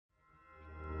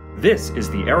This is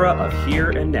the era of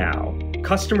here and now.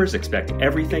 Customers expect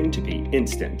everything to be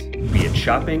instant, be it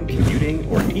shopping, commuting,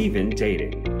 or even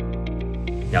dating.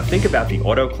 Now think about the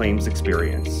auto claims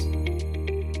experience.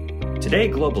 Today,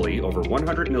 globally, over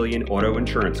 100 million auto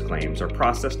insurance claims are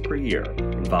processed per year,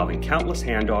 involving countless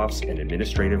handoffs and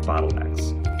administrative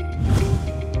bottlenecks.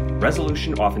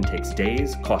 Resolution often takes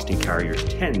days, costing carriers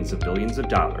tens of billions of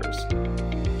dollars.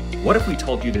 What if we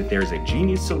told you that there's a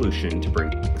genius solution to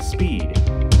bring speed,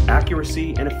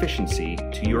 accuracy, and efficiency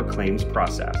to your claims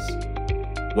process?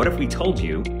 What if we told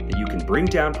you that you can bring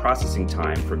down processing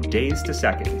time from days to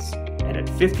seconds and at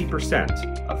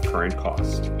 50% of current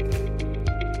cost?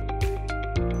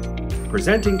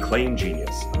 Presenting Claim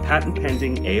Genius, a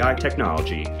patent-pending AI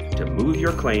technology to move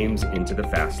your claims into the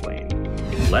fast lane.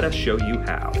 Let us show you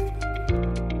how.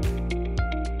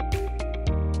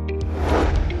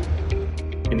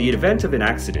 In the event of an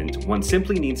accident, one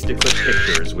simply needs to click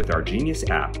pictures with our Genius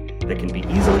app that can be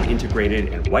easily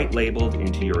integrated and white-labeled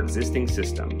into your existing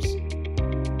systems.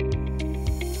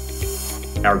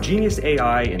 Our Genius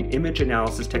AI and image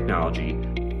analysis technology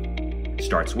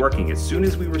starts working as soon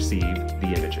as we receive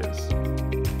the images.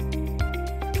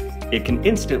 It can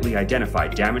instantly identify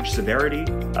damage severity,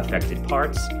 affected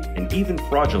parts, and even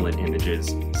fraudulent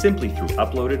images simply through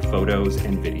uploaded photos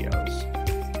and videos.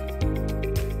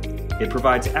 It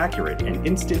provides accurate and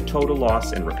instant total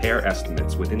loss and repair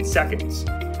estimates within seconds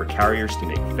for carriers to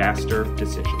make faster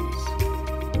decisions.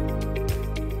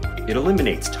 It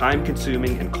eliminates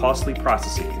time-consuming and costly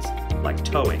processes like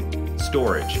towing,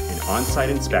 storage, and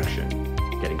on-site inspection,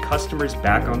 getting customers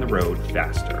back on the road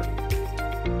faster.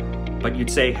 But you'd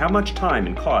say, how much time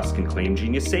and cost can Claim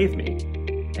Genius save me?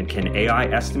 And can AI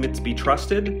estimates be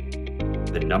trusted?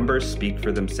 The numbers speak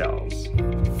for themselves.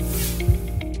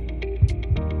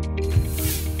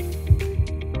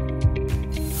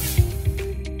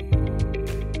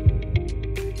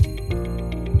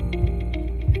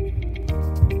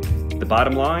 The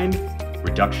bottom line,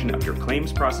 reduction of your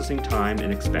claims processing time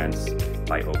and expense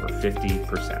by over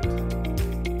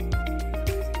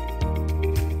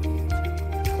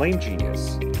 50%. Claim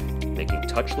Genius, making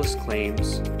touchless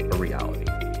claims a reality.